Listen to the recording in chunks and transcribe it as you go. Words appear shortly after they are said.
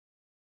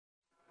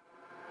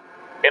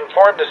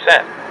Informed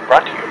Dissent,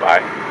 brought to you by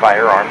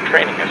Firearm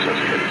Training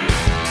Associates.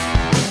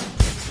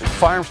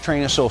 Firearms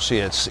Training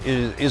Associates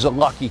is a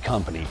lucky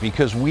company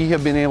because we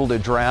have been able to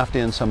draft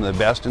in some of the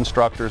best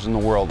instructors in the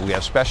world. We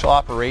have special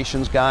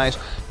operations guys,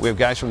 we have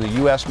guys from the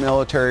U.S.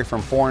 military,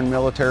 from foreign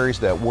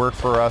militaries that work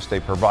for us. They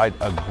provide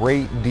a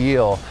great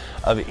deal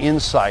of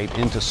insight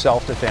into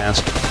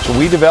self-defense. So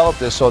we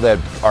developed this so that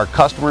our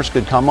customers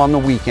could come on the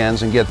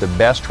weekends and get the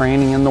best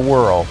training in the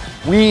world.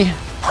 We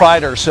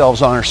pride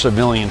ourselves on our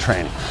civilian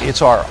training.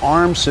 It's our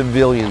armed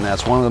civilian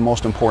that's one of the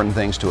most important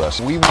things to us.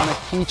 We want to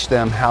teach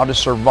them how to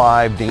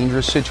survive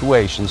dangerous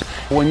situations.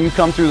 When you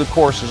come through the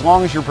course, as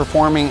long as you're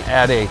performing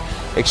at a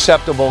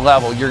acceptable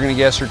level, you're going to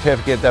get a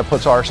certificate that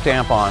puts our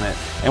stamp on it,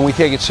 and we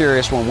take it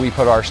serious when we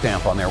put our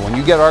stamp on there. When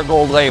you get our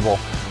gold label,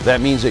 that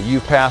means that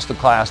you've passed the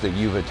class that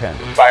you've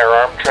attended.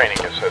 Firearm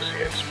Training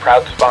Associates,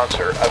 proud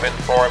sponsor of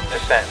Informed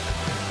Dissent.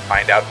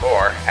 Find out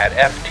more at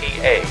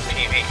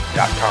ftatv.com.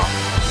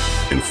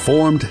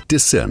 Informed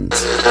Dissent.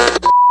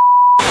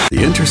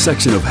 The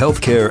intersection of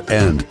healthcare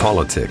and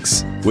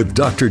politics with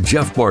Dr.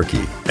 Jeff Barke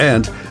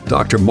and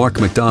Dr. Mark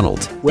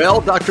McDonald.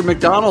 Well, Dr.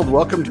 McDonald,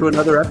 welcome to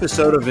another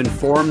episode of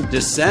Informed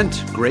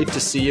Dissent. Great to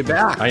see you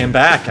back. I am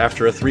back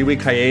after a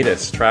 3-week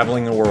hiatus,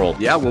 traveling the world.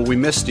 Yeah, well, we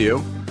missed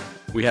you.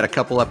 We had a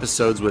couple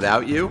episodes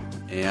without you,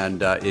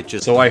 and it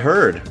just... So I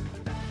heard.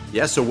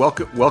 Yeah, so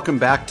welcome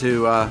back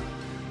to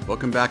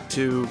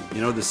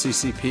the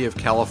CCP of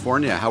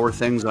California. How are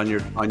things on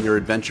your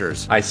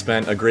adventures? I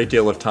spent a great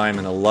deal of time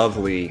in a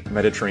lovely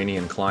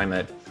Mediterranean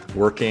climate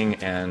working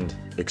and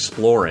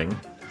exploring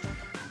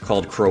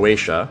called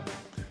Croatia,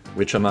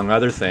 which among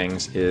other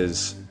things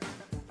is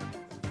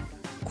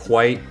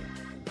quite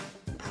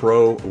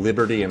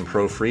pro-liberty and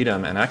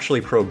pro-freedom and actually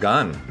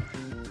pro-gun.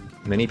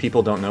 Many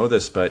people don't know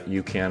this, but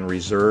you can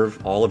reserve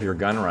all of your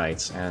gun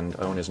rights and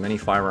own as many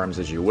firearms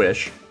as you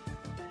wish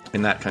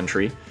in that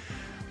country,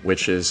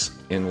 which is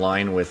in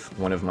line with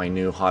one of my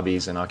new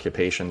hobbies and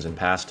occupations and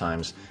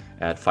pastimes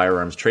at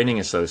Firearms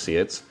Training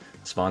Associates,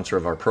 sponsor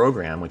of our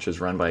program, which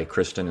is run by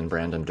Kristen and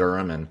Brandon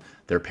Durham and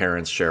their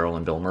parents, Cheryl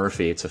and Bill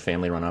Murphy. It's a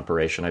family-run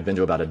operation. I've been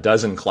to about a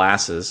dozen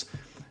classes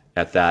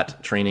at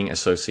that Training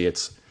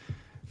Associates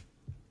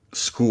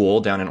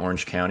school down in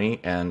Orange County,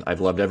 and I've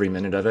loved every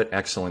minute of it.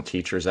 Excellent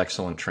teachers,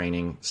 excellent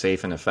training,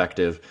 safe and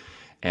effective.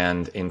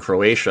 And in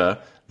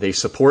Croatia, they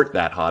support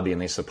that hobby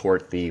and they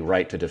support the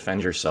right to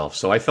defend yourself.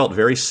 So I felt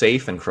very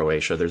safe in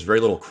Croatia. There's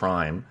very little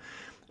crime.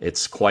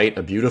 It's quite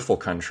a beautiful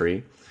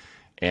country,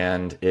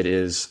 and it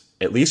is,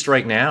 at least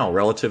right now,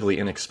 relatively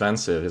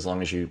inexpensive as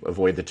long as you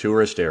avoid the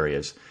tourist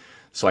areas.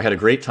 So I had a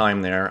great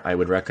time there. I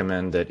would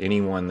recommend that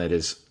anyone that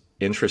is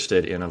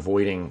interested in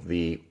avoiding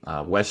the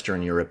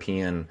Western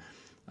European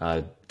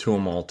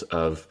tumult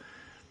of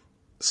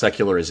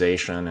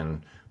secularization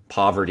and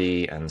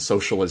poverty and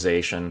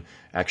socialization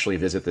actually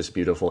visit this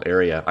beautiful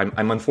area.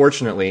 I'm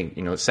unfortunately,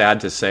 sad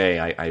to say,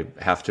 I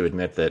have to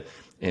admit that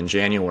in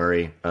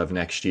January of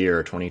next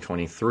year,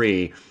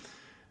 2023,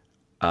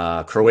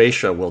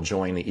 Croatia will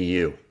join the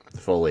EU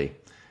fully.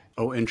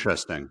 Oh,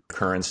 interesting.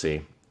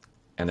 Currency.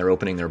 And they're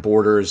opening their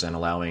borders and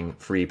allowing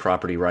free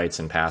property rights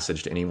and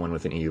passage to anyone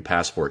with an EU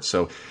passport.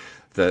 So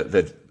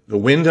the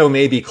window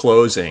may be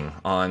closing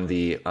on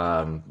the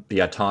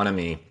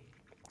autonomy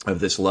of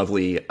this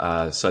lovely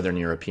Southern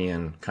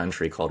European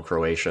country called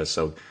Croatia.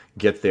 So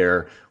get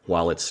there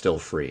while it's still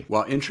free.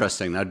 Well,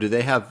 interesting. Now, do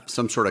they have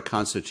some sort of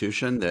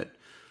constitution that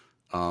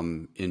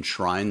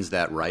enshrines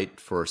that right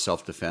for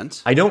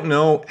self-defense? I don't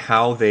know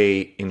how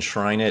they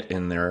enshrine it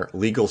in their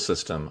legal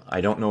system.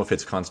 I don't know if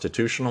it's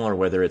constitutional or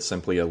whether it's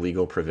simply a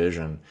legal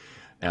provision.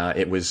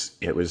 It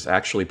was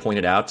actually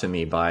pointed out to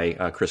me by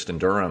Kristen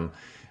Durham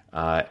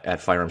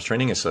at Firearms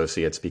Training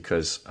Associates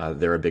because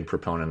they're a big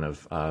proponent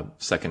of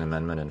Second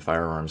Amendment and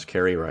firearms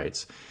carry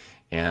rights.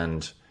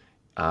 And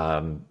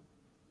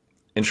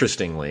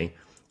interestingly,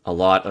 a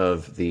lot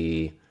of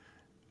the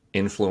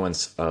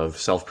influence of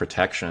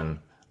self-protection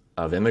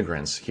of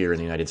immigrants here in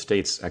the United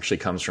States actually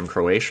comes from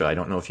Croatia. I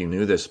don't know if you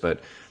knew this,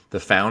 but the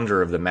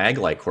founder of the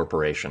Maglite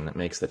Corporation that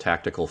makes the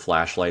tactical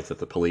flashlights that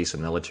the police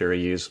and military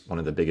use, one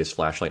of the biggest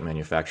flashlight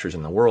manufacturers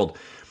in the world,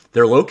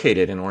 they're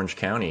located in Orange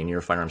County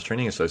near Firearms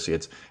Training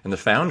Associates, and the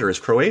founder is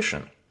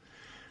Croatian.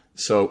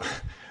 So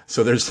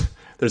there's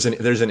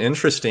an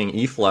interesting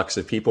efflux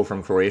of people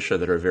from Croatia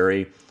that are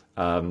very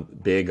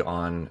big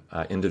on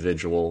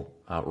individual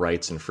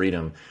rights and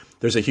freedom.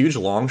 There's a huge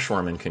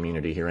longshoreman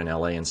community here in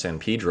LA and San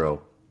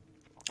Pedro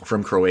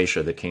from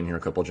Croatia that came here a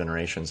couple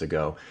generations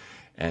ago,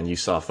 and you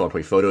saw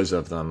probably photos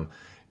of them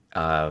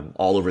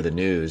all over the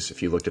news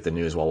if you looked at the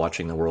news while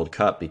watching the World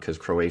Cup, because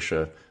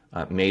Croatia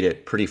made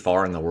it pretty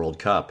far in the World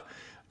Cup,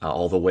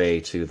 all the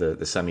way to the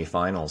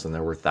semifinals, and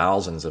there were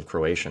thousands of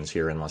Croatians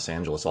here in Los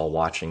Angeles all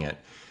watching it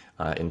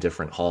in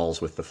different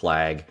halls with the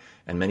flag,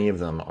 and many of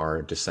them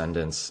are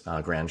descendants,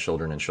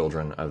 grandchildren, and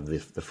children of the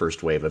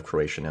first wave of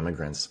Croatian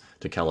immigrants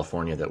to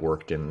California that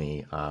worked in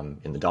the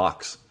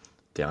docks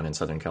down in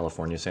Southern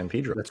California, San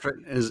Pedro. That's right.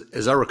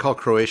 As I recall,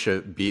 Croatia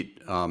beat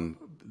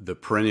the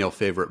perennial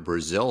favorite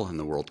Brazil in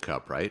the World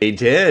Cup, right? They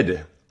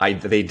did.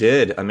 They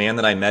did. A man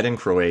that I met in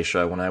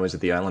Croatia when I was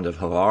at the island of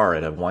Hvar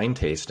at a wine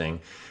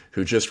tasting,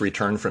 who just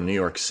returned from New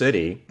York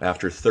City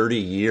after 30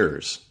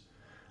 years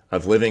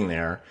of living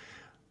there,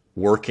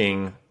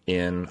 working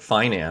in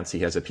finance. He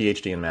has a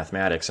PhD in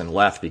mathematics and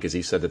left because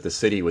he said that the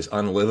city was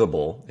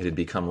unlivable. It had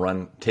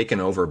become taken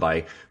over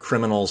by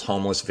criminals,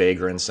 homeless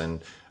vagrants,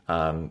 and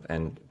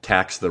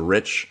tax the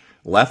rich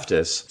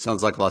leftists.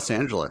 Sounds like Los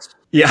Angeles.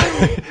 Yeah,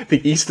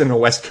 the East and the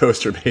West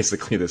Coast are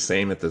basically the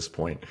same at this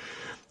point.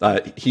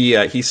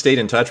 He stayed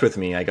in touch with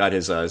me. I got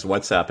his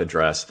WhatsApp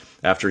address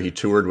after he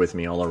toured with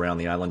me all around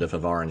the island of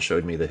Hvar and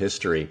showed me the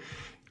history.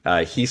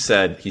 He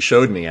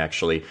showed me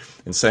actually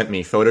and sent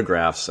me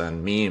photographs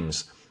and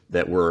memes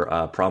that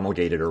were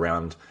promulgated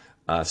around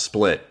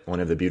Split, one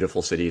of the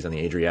beautiful cities on the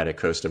Adriatic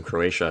coast of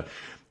Croatia,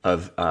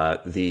 of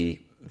the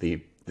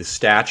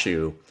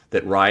statue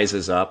that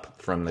rises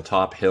up from the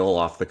top hill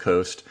off the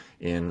coast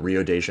in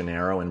Rio de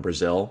Janeiro in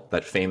Brazil,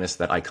 that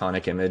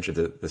iconic image of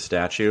the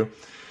statue,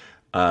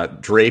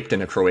 draped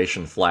in a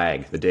Croatian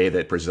flag the day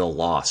that Brazil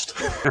lost.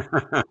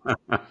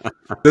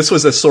 This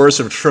was a source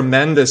of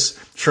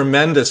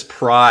tremendous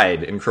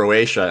pride in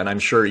Croatia, and I'm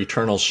sure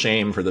eternal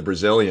shame for the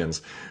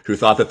Brazilians who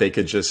thought that they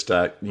could just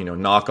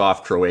knock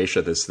off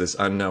Croatia, this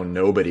unknown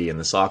nobody in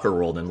the soccer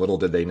world, and little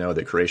did they know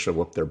that Croatia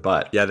whooped their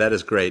butt. Yeah, that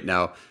is great.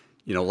 Now,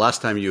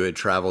 last time you had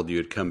traveled, you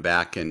had come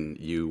back and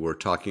you were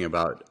talking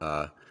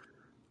about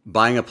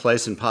buying a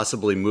place and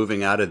possibly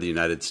moving out of the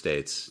United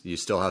States. You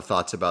still have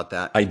thoughts about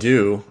that? I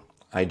do.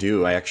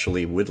 I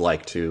actually would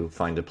like to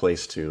find a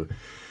place to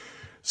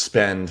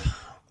spend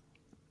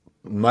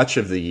much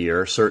of the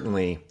year,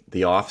 certainly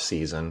the off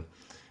season,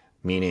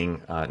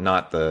 meaning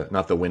not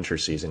the winter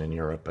season in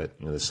Europe, but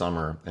the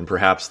summer, and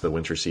perhaps the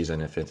winter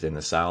season if it's in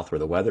the South where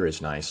the weather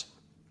is nice,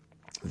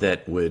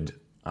 that would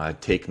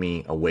take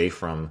me away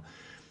from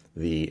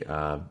the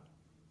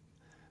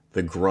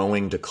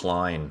growing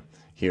decline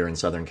here in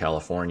Southern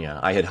California.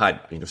 I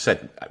had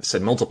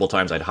said multiple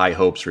times I had high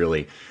hopes,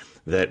 really,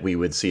 that we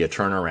would see a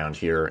turnaround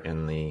here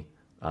in the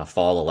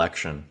fall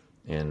election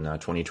in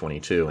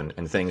 2022,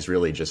 and things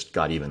really just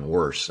got even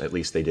worse. At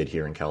least they did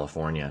here in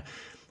California.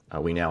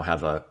 We now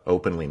have an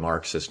openly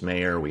Marxist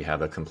mayor. We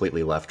have a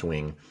completely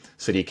left-wing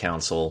city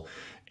council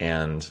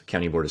and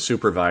county board of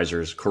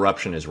supervisors.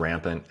 Corruption is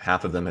rampant.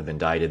 Half of them have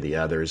indicted the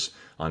others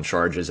on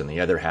charges, and the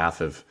other half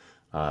have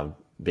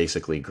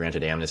basically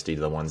granted amnesty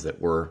to the ones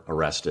that were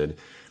arrested.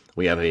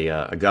 We have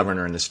a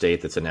governor in the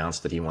state that's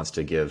announced that he wants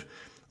to give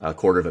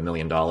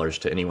 $250,000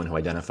 to anyone who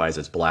identifies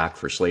as black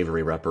for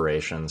slavery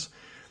reparations.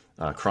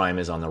 Crime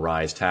is on the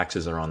rise.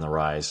 Taxes are on the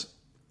rise.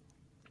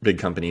 Big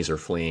companies are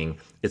fleeing.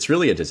 It's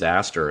really a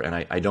disaster, and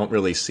I don't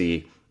really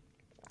see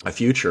a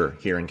future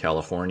here in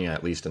California,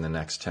 at least in the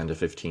next 10 to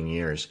 15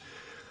 years.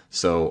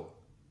 So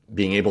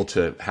being able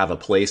to have a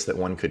place that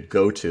one could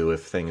go to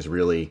if things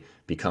really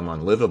become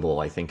unlivable,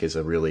 I think is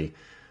a really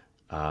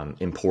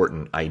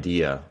important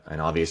idea. And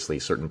obviously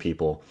certain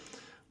people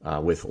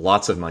with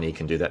lots of money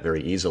can do that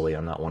very easily.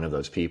 I'm not one of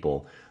those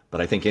people, but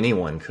I think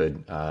anyone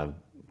could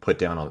put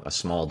down a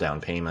small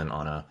down payment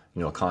on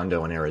a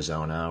condo in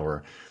Arizona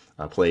or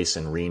a place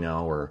in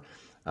Reno or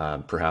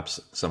perhaps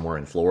somewhere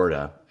in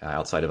Florida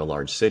outside of a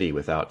large city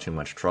without too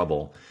much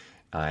trouble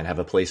and have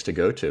a place to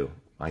go to.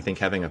 I think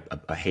having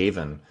a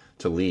haven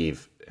to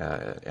leave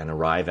and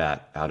arrive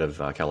at out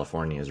of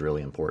California is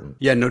really important.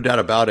 Yeah, no doubt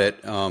about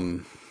it.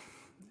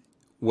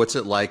 What's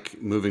it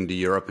like moving to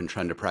Europe and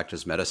trying to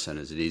practice medicine?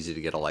 Is it easy to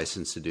get a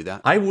license to do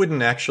that? I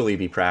wouldn't actually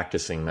be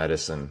practicing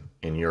medicine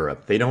in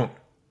Europe. They don't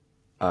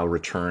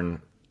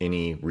return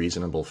any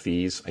reasonable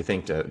fees. I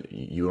think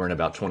you earn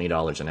about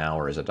 $20 an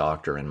hour as a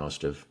doctor in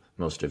most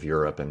of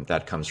Europe, and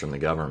that comes from the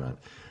government.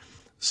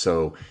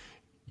 So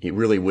it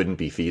really wouldn't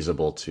be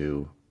feasible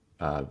to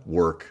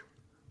work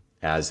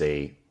as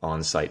a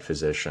on-site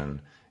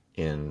physician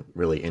in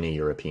really any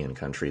European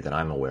country that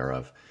I'm aware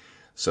of.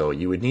 So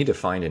you would need to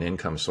find an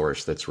income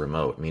source that's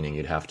remote, meaning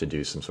you'd have to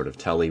do some sort of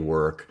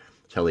telework,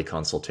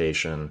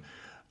 teleconsultation,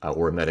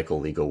 or medical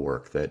legal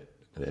work that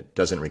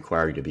doesn't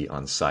require you to be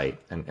on site.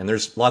 And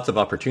there's lots of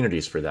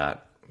opportunities for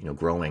that,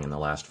 growing in the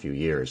last few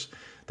years.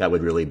 That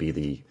would really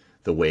be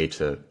the way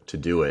to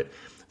do it.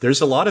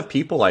 There's a lot of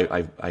people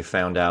I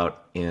found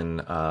out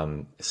in,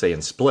 say,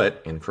 in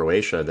Split in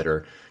Croatia that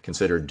are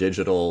considered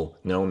digital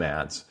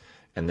nomads.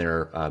 And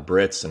they're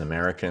Brits and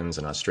Americans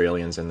and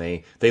Australians, and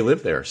they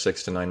live there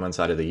 6 to 9 months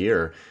out of the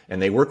year, and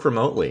they work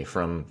remotely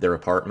from their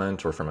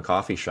apartment or from a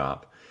coffee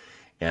shop.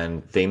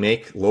 And they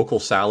make local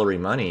salary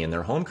money in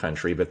their home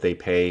country, but they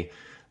pay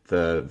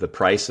the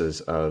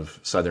prices of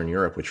Southern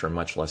Europe, which are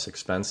much less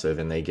expensive,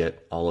 and they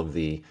get all of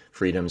the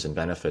freedoms and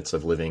benefits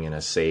of living in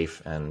a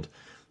safe and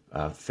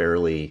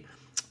fairly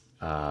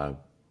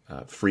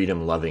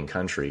freedom-loving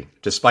country.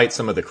 Despite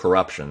some of the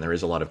corruption, there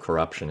is a lot of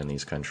corruption in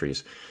these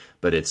countries.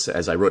 But it's,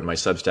 as I wrote in my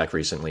Substack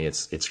recently,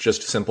 it's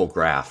just simple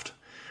graft.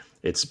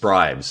 It's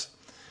bribes,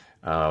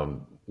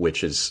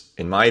 which is,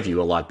 in my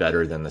view, a lot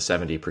better than the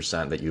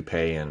 70% that you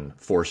pay in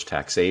forced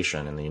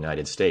taxation in the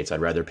United States.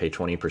 I'd rather pay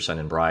 20%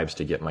 in bribes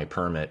to get my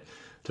permit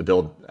to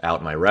build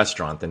out my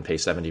restaurant than pay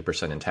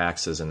 70% in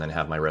taxes and then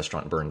have my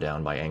restaurant burned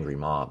down by angry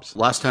mobs.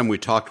 Last time we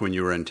talked when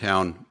you were in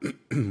town,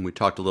 we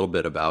talked a little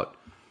bit about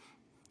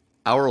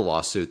our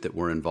lawsuit that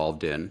we're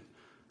involved in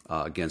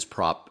against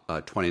Prop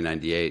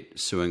 2098,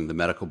 suing the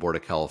Medical Board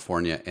of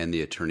California and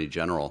the Attorney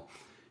General.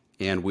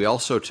 And we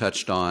also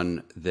touched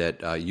on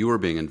that you were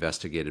being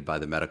investigated by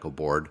the Medical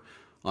Board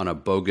on a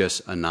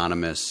bogus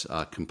anonymous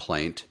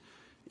complaint,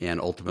 and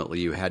ultimately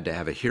you had to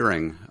have a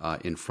hearing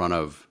in front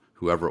of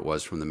whoever it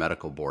was from the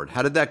Medical Board.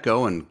 How did that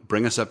go, and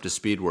bring us up to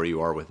speed where you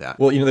are with that?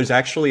 Well, there's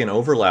actually an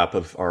overlap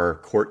of our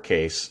court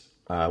case,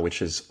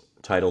 which is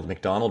titled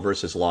McDonald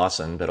versus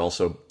Lawson, but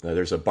also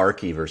there's a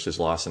Barke versus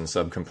Lawson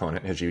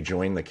subcomponent as you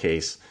join the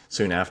case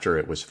soon after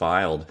it was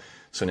filed.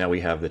 So now we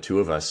have the two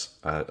of us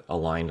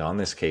aligned on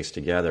this case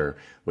together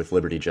with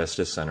Liberty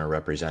Justice Center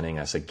representing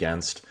us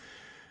against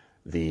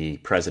the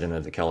president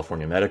of the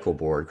California Medical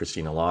Board,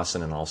 Christina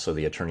Lawson, and also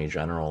the Attorney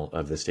General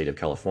of the state of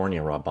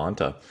California, Rob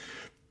Bonta,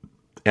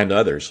 and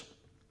others.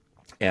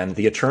 And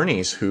the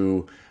attorneys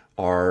who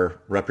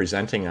are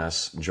representing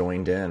us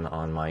joined in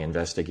on my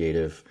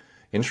investigative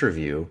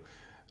interview,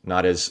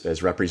 not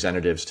as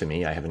representatives to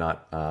me. I have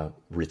not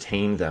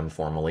retained them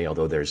formally,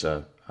 although there's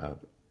a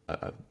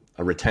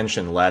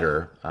retention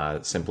letter,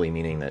 simply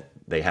meaning that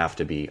they have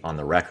to be on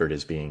the record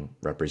as being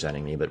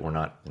representing me, but we're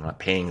not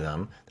paying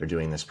them. They're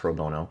doing this pro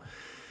bono.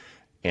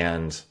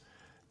 And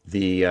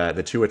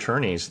the two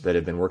attorneys that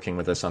have been working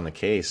with us on the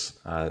case,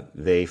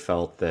 they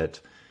felt that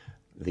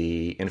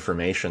the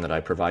information that I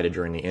provided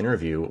during the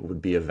interview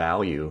would be of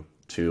value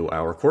to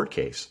our court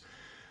case.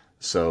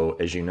 So,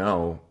 as you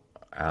know,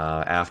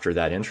 after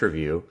that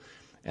interview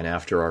and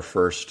after our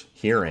first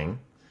hearing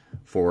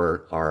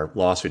for our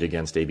lawsuit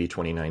against AB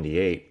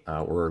 2098,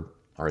 our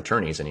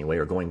attorneys anyway,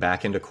 are going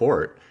back into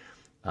court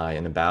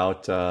in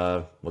about,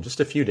 just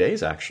a few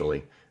days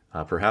actually,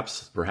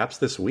 perhaps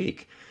this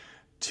week,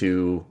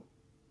 to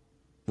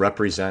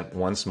represent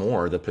once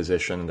more the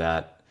position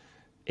that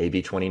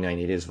AB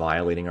 2098 is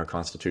violating our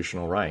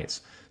constitutional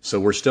rights. So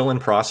we're still in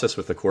process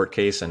with the court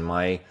case, and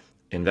my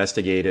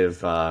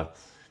investigative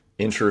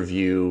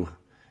interview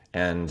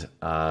and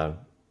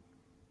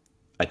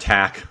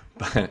attack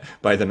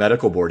by the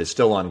medical board is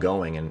still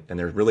ongoing, and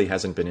there really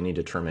hasn't been any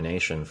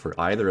determination for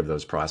either of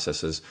those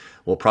processes.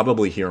 We'll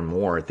probably hear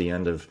more at the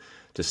end of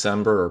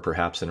December or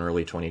perhaps in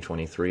early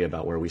 2023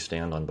 about where we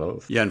stand on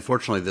both. Yeah,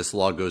 unfortunately, this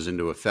law goes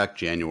into effect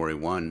January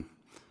 1,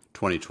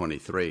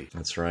 2023.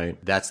 That's right.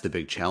 That's the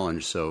big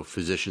challenge. So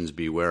physicians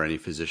beware. Any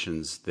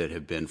physicians that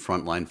have been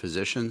frontline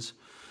physicians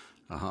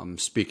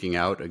speaking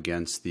out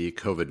against the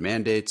COVID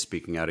mandates,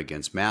 speaking out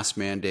against mask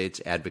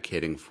mandates,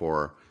 advocating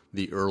for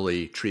the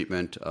early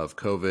treatment of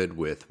COVID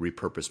with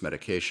repurposed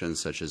medications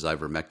such as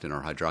ivermectin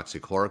or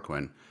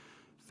hydroxychloroquine.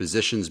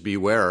 Physicians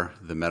beware.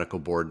 The medical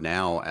board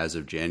now, as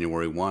of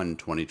January 1,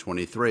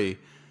 2023,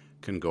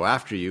 can go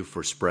after you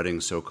for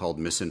spreading so-called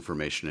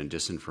misinformation and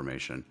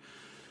disinformation.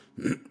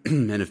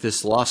 And if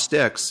this law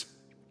sticks,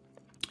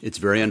 it's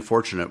very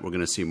unfortunate. We're going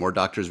to see more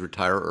doctors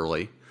retire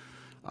early.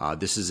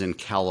 This is in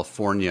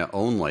California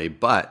only,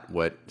 but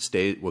what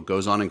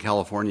goes on in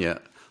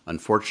California,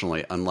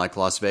 unfortunately, unlike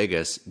Las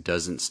Vegas,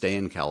 doesn't stay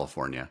in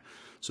California.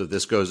 So if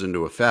this goes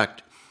into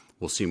effect,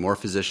 we'll see more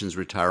physicians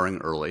retiring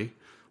early.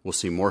 We'll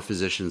see more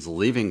physicians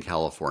leaving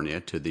California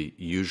to the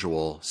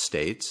usual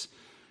states.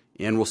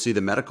 And we'll see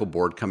the medical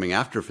board coming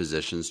after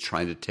physicians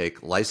trying to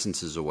take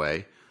licenses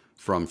away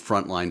from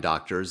frontline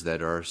doctors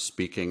that are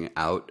speaking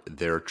out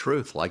their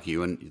truth, like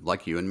you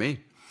and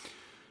me.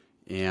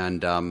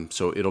 And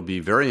so it'll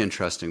be very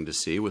interesting to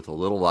see. With a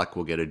little luck,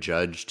 we'll get a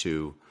judge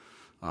to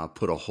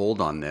put a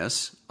hold on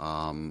this.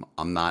 I'm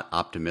not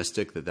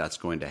optimistic that that's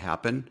going to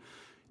happen.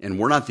 And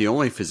we're not the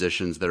only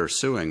physicians that are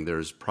suing.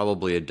 There's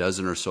probably a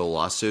dozen or so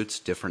lawsuits,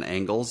 different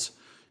angles,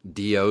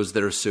 DOs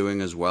that are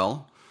suing as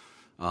well.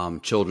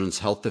 Children's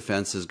Health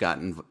Defense has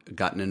gotten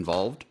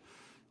involved.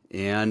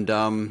 And,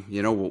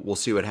 we'll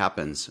see what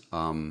happens.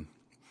 I'm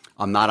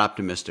not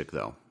optimistic,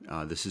 though.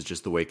 This is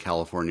just the way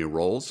California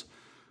rolls.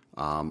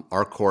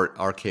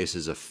 Our case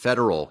is a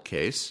federal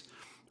case.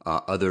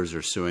 Others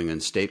are suing in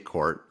state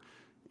court.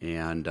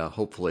 And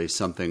hopefully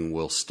something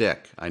will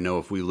stick. I know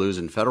if we lose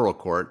in federal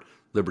court,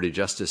 Liberty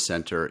Justice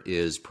Center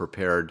is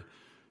prepared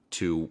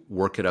to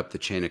work it up the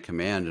chain of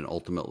command and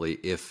ultimately,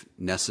 if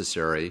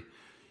necessary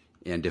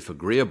and if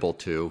agreeable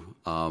to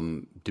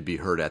be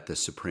heard at the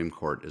Supreme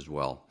Court as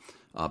well.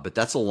 But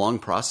that's a long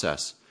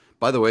process.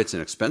 By the way, it's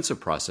an expensive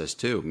process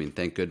too. I mean,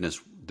 thank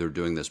goodness they're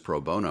doing this pro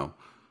bono.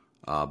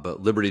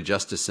 But Liberty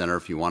Justice Center,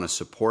 if you want to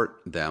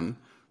support them,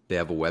 they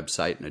have a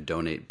website and a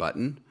donate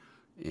button,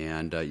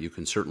 and you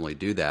can certainly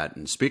do that.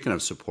 And speaking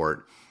of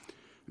support,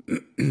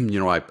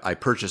 I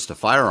purchased a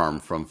firearm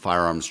from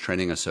Firearms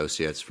Training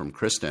Associates from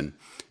Kristen.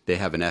 They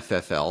have an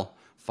FFL,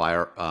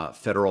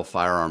 federal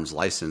firearms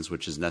license,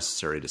 which is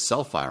necessary to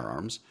sell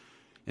firearms,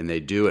 and they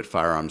do at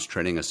Firearms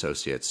Training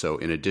Associates. So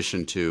in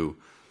addition to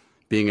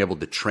being able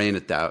to train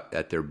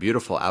at their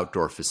beautiful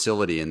outdoor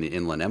facility in the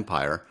Inland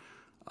Empire,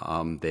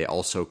 they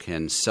also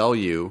can sell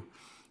you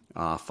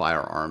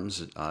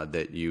firearms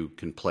that you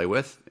can play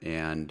with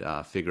and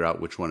figure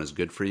out which one is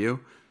good for you.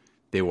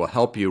 They will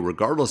help you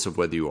regardless of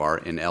whether you are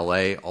in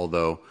LA,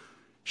 although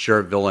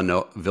Sheriff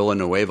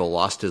Villanueva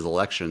lost his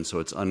election, so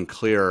it's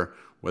unclear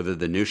whether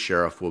the new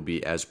sheriff will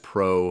be as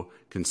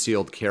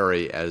pro-concealed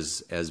carry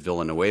as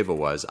Villanueva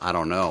was. I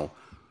don't know.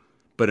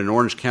 But in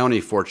Orange County,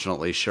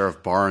 fortunately,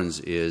 Sheriff Barnes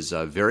is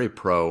very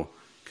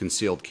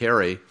pro-concealed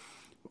carry,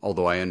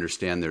 although I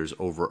understand there's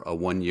over a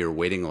 1-year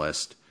waiting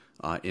list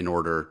in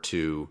order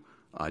to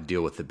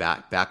deal with the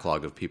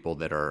backlog of people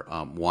that are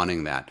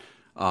wanting that.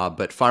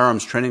 But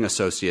Firearms Training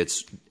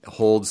Associates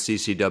holds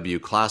CCW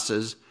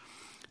classes,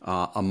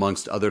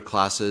 amongst other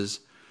classes.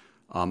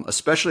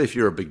 Especially if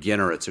you're a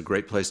beginner, it's a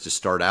great place to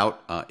start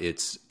out.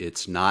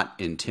 It's not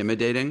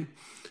intimidating,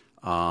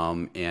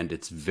 and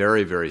it's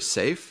very, very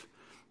safe.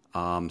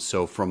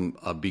 So from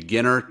a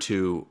beginner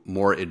to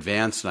more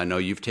advanced, and I know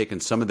you've taken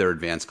some of their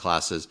advanced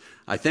classes.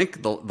 I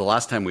think the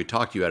last time we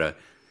talked, you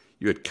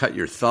had cut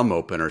your thumb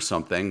open or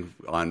something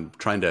on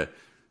trying to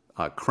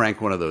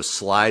crank one of those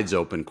slides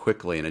open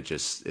quickly, and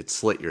it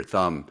slit your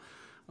thumb.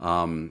 They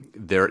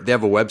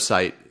have a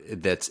website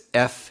that's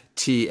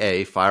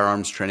FTA,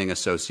 Firearms Training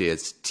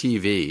Associates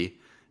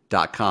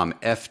TV.com,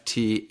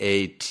 FTATV.com.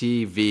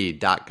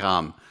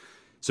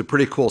 It's a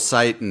pretty cool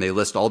site, and they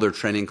list all their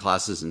training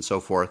classes and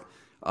so forth.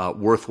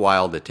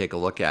 Worthwhile to take a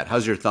look at.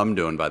 How's your thumb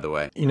doing, by the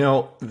way? You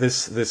know,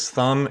 this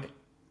thumb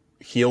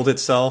healed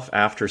itself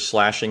after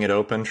slashing it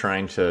open,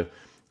 trying to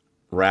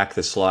rack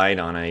the slide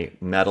on a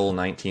metal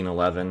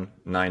 1911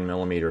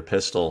 9mm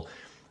pistol.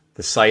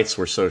 The sights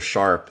were so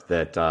sharp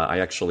that I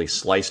actually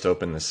sliced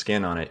open the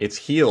skin on it. It's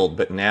healed,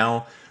 but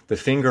now the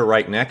finger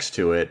right next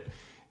to it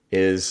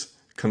is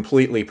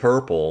completely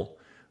purple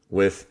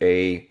with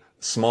a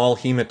small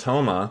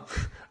hematoma,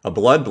 a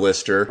blood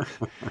blister,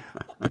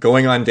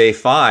 going on day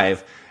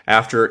 5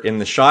 after, in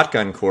the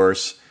shotgun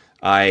course,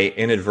 I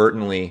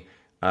inadvertently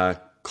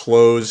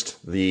closed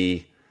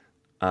the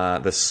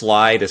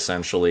slide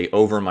essentially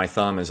over my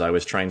thumb as I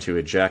was trying to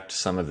eject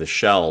some of the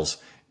shells,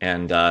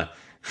 and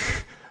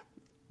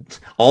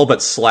all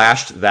but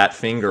slashed that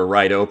finger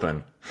right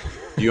open.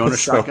 Do you own a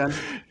shotgun?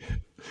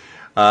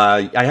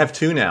 I have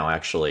 2 now,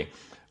 actually.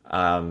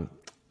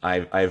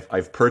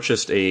 I've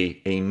purchased a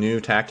new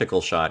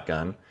tactical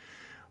shotgun,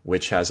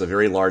 which has a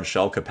very large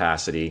shell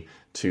capacity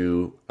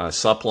to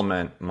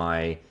supplement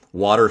my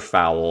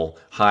waterfowl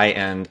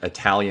high-end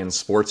Italian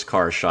sports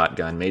car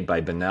shotgun made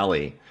by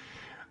Benelli.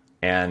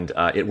 And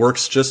it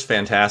works just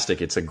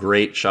fantastic. It's a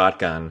great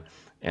shotgun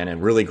and a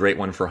really great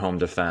one for home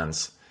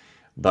defense.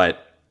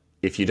 But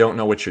if you don't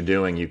know what you're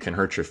doing, you can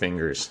hurt your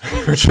fingers,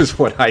 which is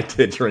what I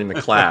did during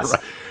the class.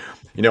 Right.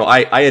 You know,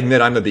 I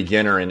admit I'm a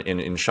beginner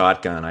in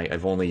shotgun.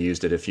 I've only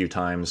used it a few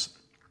times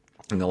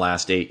in the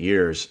last 8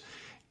 years.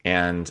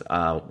 And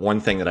one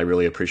thing that I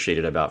really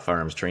appreciated about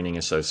Firearms Training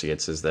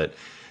Associates is that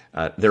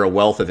they're a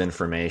wealth of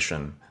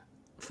information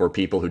for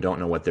people who don't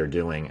know what they're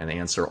doing and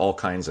answer all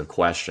kinds of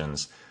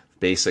questions,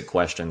 basic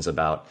questions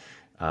about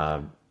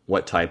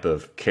what type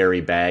of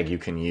carry bag you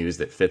can use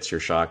that fits your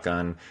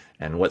shotgun,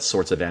 and what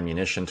sorts of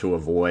ammunition to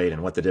avoid,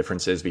 and what the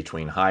difference is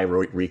between high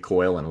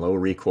recoil and low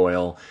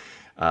recoil.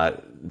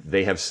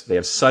 They have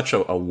such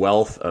a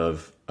wealth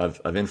of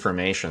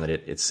information that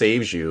it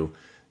saves you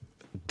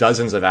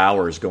dozens of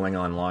hours going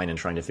online and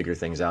trying to figure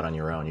things out on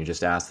your own. You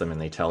just ask them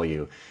and they tell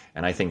you.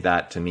 And I think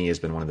that, to me, has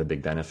been one of the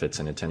big benefits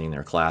in attending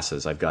their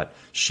classes. I've got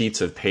sheets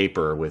of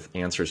paper with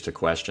answers to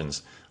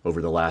questions over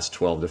the last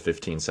 12 to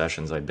 15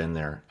 sessions I've been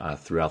there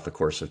throughout the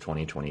course of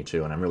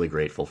 2022, and I'm really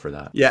grateful for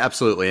that. Yeah,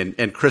 absolutely.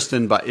 And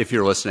Kristen, if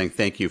you're listening,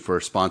 thank you for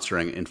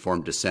sponsoring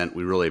Informed Dissent.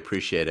 We really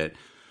appreciate it.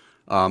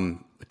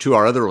 To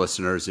our other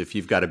listeners, if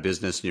you've got a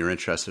business and you're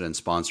interested in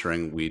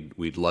sponsoring,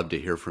 we'd love to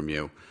hear from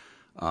you.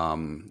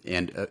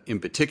 And in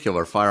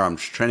particular,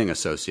 Firearms Training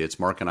Associates,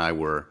 Mark and I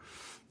were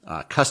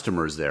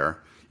customers there,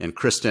 and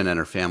Kristen and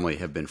her family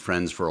have been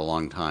friends for a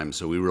long time,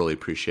 so we really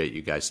appreciate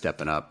you guys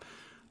stepping up.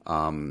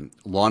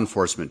 Law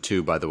enforcement,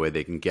 too, by the way,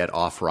 they can get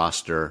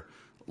off-roster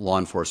law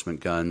enforcement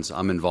guns.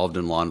 I'm involved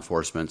in law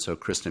enforcement, so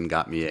Kristen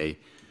got me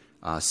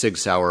a Sig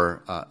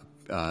Sauer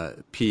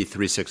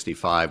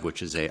P365,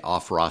 which is a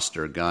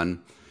off-roster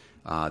gun.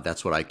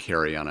 That's what I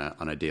carry on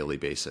a daily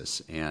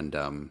basis.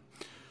 And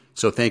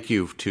so thank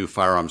you to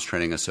Firearms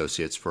Training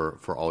Associates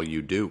for all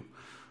you do.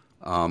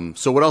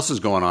 So what else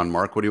is going on,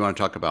 Mark? What do you want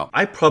to talk about?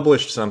 I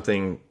published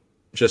something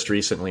just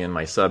recently in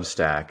my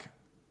Substack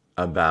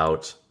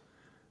about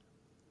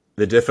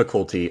the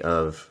difficulty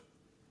of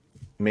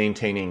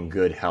maintaining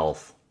good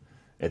health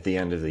at the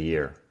end of the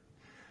year,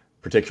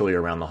 particularly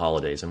around the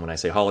holidays. And when I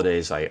say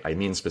holidays, I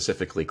mean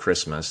specifically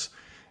Christmas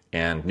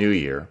and New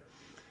Year,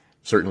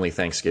 certainly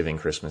Thanksgiving,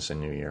 Christmas,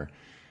 and New Year.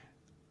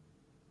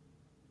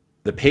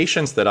 The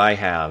patients that I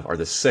have are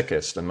the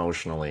sickest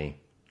emotionally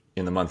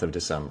in the month of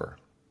December.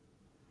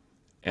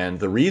 And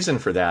the reason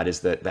for that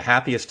is that the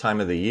happiest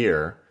time of the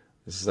year,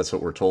 that's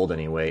what we're told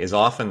anyway, is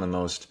often the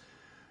most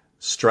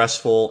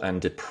stressful and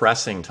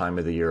depressing time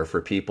of the year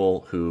for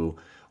people who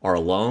are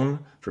alone,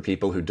 for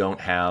people who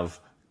don't have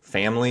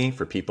family,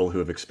 for people who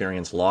have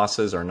experienced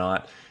losses, are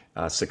not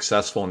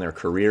successful in their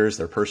careers,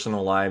 their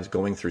personal lives,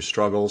 going through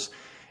struggles.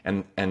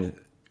 And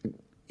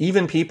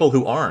even people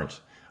who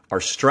aren't are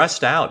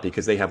stressed out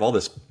because they have all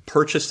this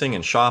purchasing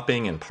and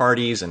shopping and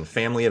parties and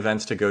family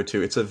events to go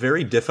to. It's a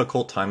very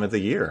difficult time of the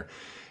year.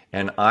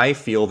 And I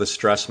feel the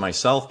stress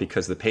myself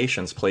because the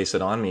patients place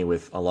it on me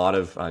with a lot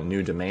of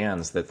new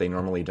demands that they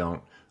normally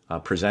don't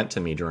present to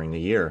me during the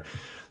year.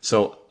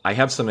 So I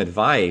have some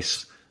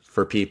advice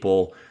for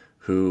people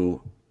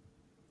who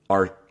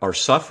are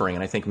suffering,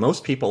 and I think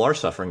most people are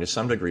suffering to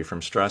some degree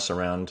from stress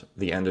around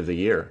the end of the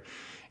year.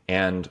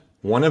 And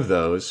one of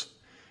those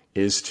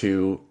is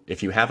to,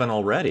 if you haven't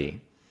already,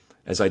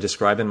 as I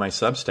describe in my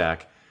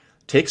Substack,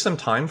 take some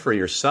time for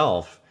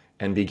yourself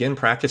and begin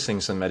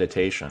practicing some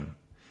meditation.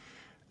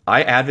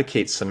 I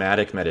advocate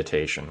somatic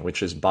meditation,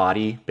 which is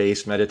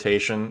body-based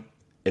meditation.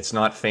 It's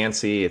not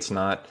fancy, it's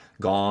not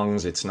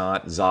gongs, it's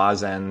not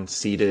zazen,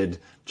 seated,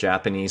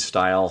 Japanese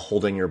style,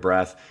 holding your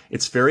breath.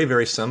 It's very,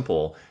 very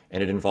simple,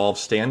 and it involves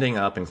standing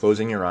up and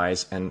closing your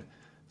eyes and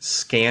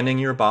scanning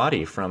your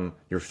body from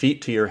your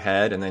feet to your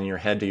head and then your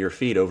head to your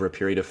feet over a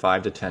period of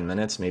 5 to 10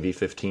 minutes, maybe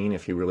 15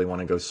 if you really want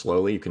to go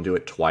slowly. You can do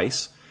it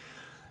twice.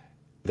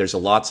 There's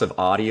lots of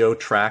audio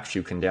tracks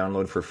you can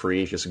download for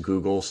free. Just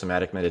Google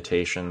somatic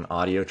meditation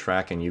audio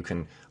track and you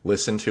can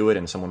listen to it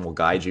and someone will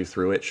guide you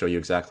through it, show you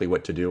exactly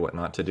what to do, what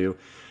not to do.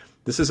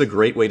 This is a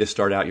great way to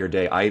start out your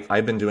day.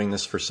 I've been doing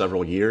this for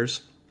several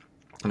years,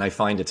 and I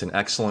find it's an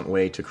excellent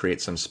way to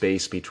create some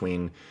space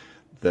between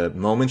the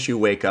moments you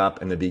wake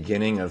up and the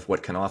beginning of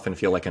what can often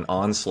feel like an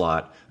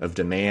onslaught of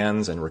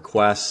demands and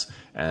requests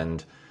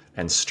and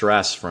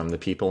stress from the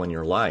people in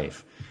your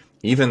life.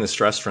 Even the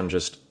stress from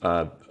just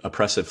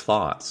oppressive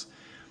thoughts.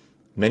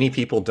 Many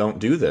people don't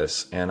do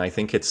this, and I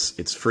think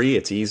it's free,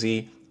 it's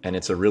easy, and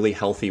it's a really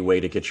healthy way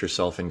to get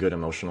yourself in good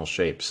emotional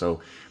shape.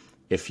 So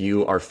if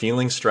you are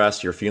feeling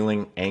stressed, you're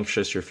feeling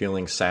anxious, you're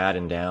feeling sad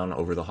and down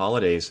over the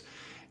holidays,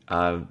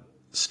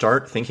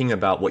 start thinking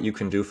about what you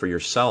can do for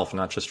yourself,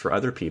 not just for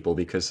other people,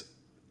 because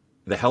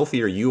the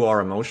healthier you are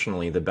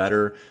emotionally, the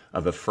better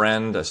of a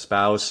friend, a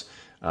spouse,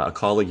 a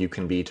colleague you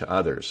can be to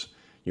others.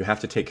 You have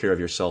to take care of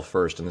yourself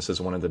first, and this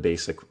is one of the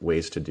basic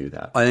ways to do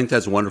that. I think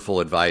that's wonderful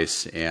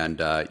advice. And,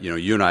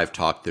 you and I have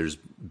talked, there's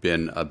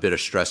been a bit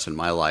of stress in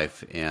my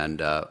life.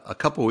 And a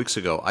couple of weeks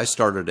ago, I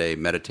started a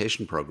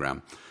meditation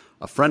program.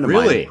 A friend of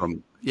Really?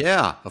 mine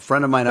a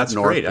friend of mine That's up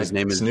north. great. His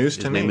name is News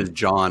to me. His name is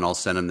John. I'll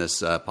send him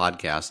this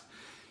podcast.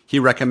 He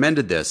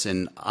recommended this,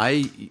 and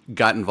I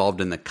got involved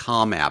in the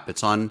Calm app.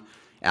 It's on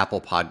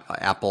Apple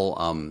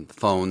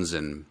phones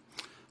and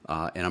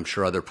I'm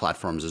sure other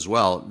platforms as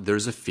well.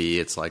 There's a fee.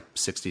 It's like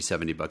 $60,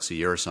 $70 a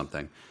year or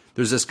something.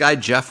 There's this guy,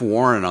 Jeff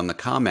Warren, on the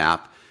Calm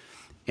app,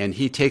 and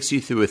he takes you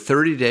through a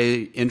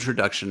 30-day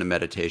introduction to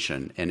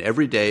meditation. And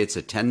every day it's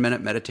a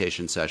 10-minute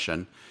meditation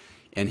session,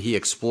 and he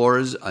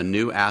explores a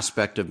new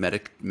aspect of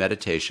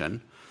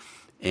meditation.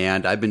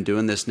 And I've been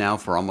doing this now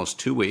for almost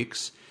 2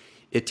 weeks.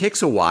 It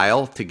takes a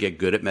while to get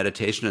good at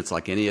meditation. It's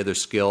like any other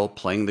skill,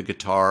 playing the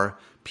guitar,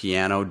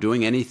 piano,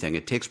 doing anything.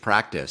 It takes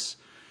practice.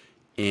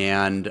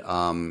 And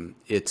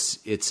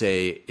it's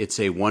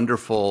a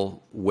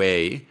wonderful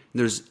way.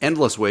 There's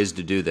endless ways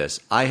to do this.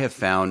 I have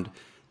found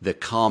the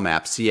Calm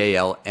app,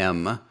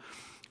 CALM,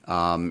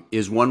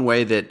 is one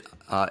way that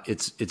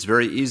it's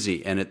very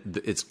easy, and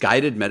it's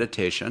guided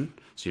meditation,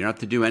 so you don't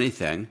have to do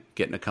anything.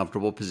 Get in a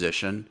comfortable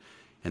position,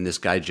 and this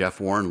guy Jeff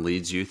Warren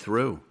leads you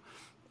through,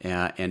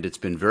 and it's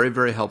been very,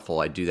 very helpful.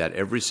 I do that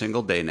every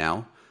single day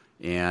now,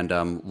 and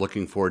I'm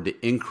looking forward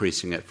to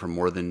increasing it for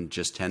more than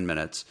just 10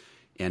 minutes.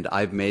 And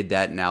I've made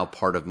that now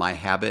part of my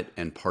habit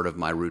and part of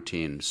my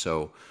routine.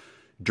 So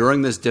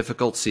during this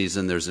difficult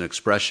season, there's an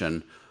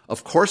expression,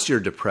 of course you're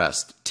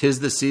depressed. 'Tis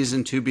the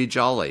season to be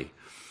jolly.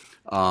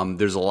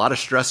 There's a lot of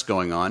stress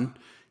going on.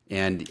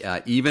 And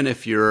even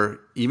if you're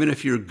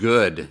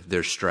good,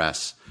 there's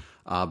stress.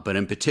 But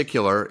in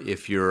particular,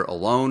 if you're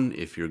alone,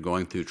 if you're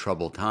going through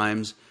troubled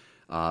times,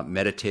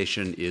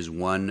 meditation is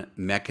one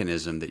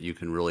mechanism that you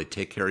can really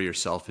take care of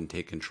yourself and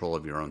take control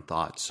of your own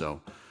thoughts.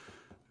 So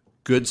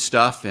good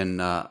stuff in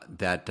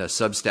that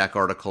Substack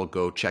article.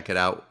 Go check it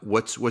out.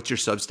 What's your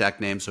Substack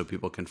name so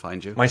people can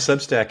find you? My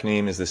Substack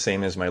name is the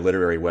same as my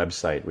literary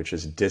website, which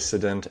is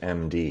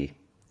Dissent-MD.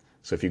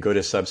 So if you go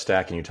to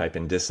Substack and you type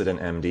in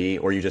Dissent-MD,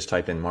 or you just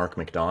type in Mark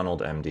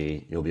McDonald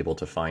MD, you'll be able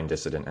to find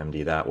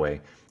Dissent-MD that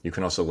way. You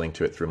can also link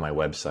to it through my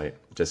website,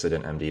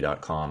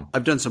 dissidentmd.com.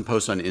 I've done some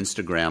posts on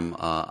Instagram.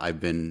 I've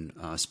been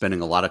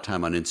spending a lot of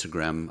time on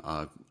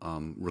Instagram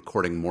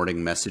recording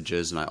morning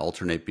messages, and I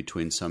alternate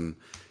between some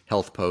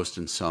health post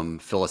and some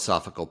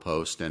philosophical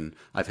post. And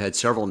I've had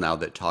several now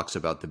that talks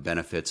about the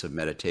benefits of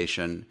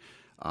meditation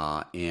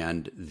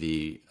and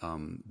the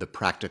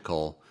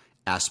practical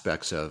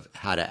aspects of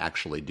how to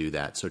actually do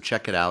that. So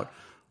check it out,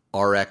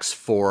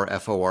 RX4,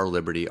 FOR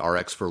Liberty,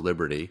 RX for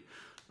Liberty,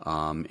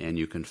 and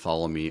you can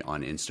follow me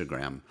on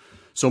Instagram.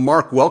 So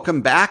Mark, welcome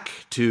back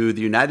to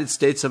the United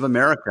States of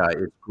America.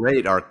 It's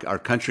great. Our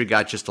country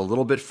got just a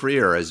little bit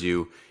freer as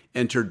you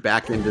entered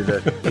back into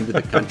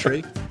the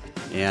country.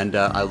 And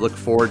I look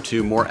forward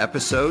to more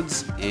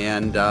episodes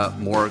and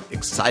more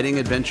exciting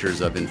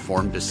adventures of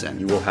Informed Dissent.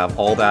 You will have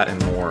all that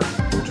and more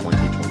in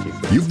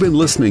 2023. You've been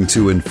listening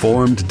to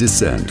Informed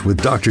Dissent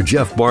with Dr.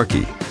 Jeff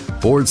Barke,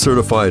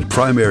 board-certified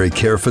primary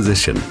care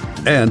physician,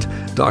 and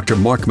Dr.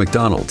 Mark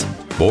McDonald,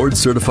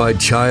 board-certified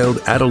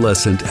child,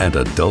 adolescent, and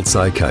adult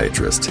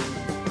psychiatrist.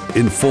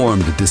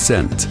 Informed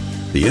Dissent,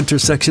 the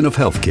intersection of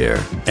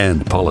healthcare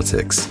and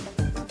politics.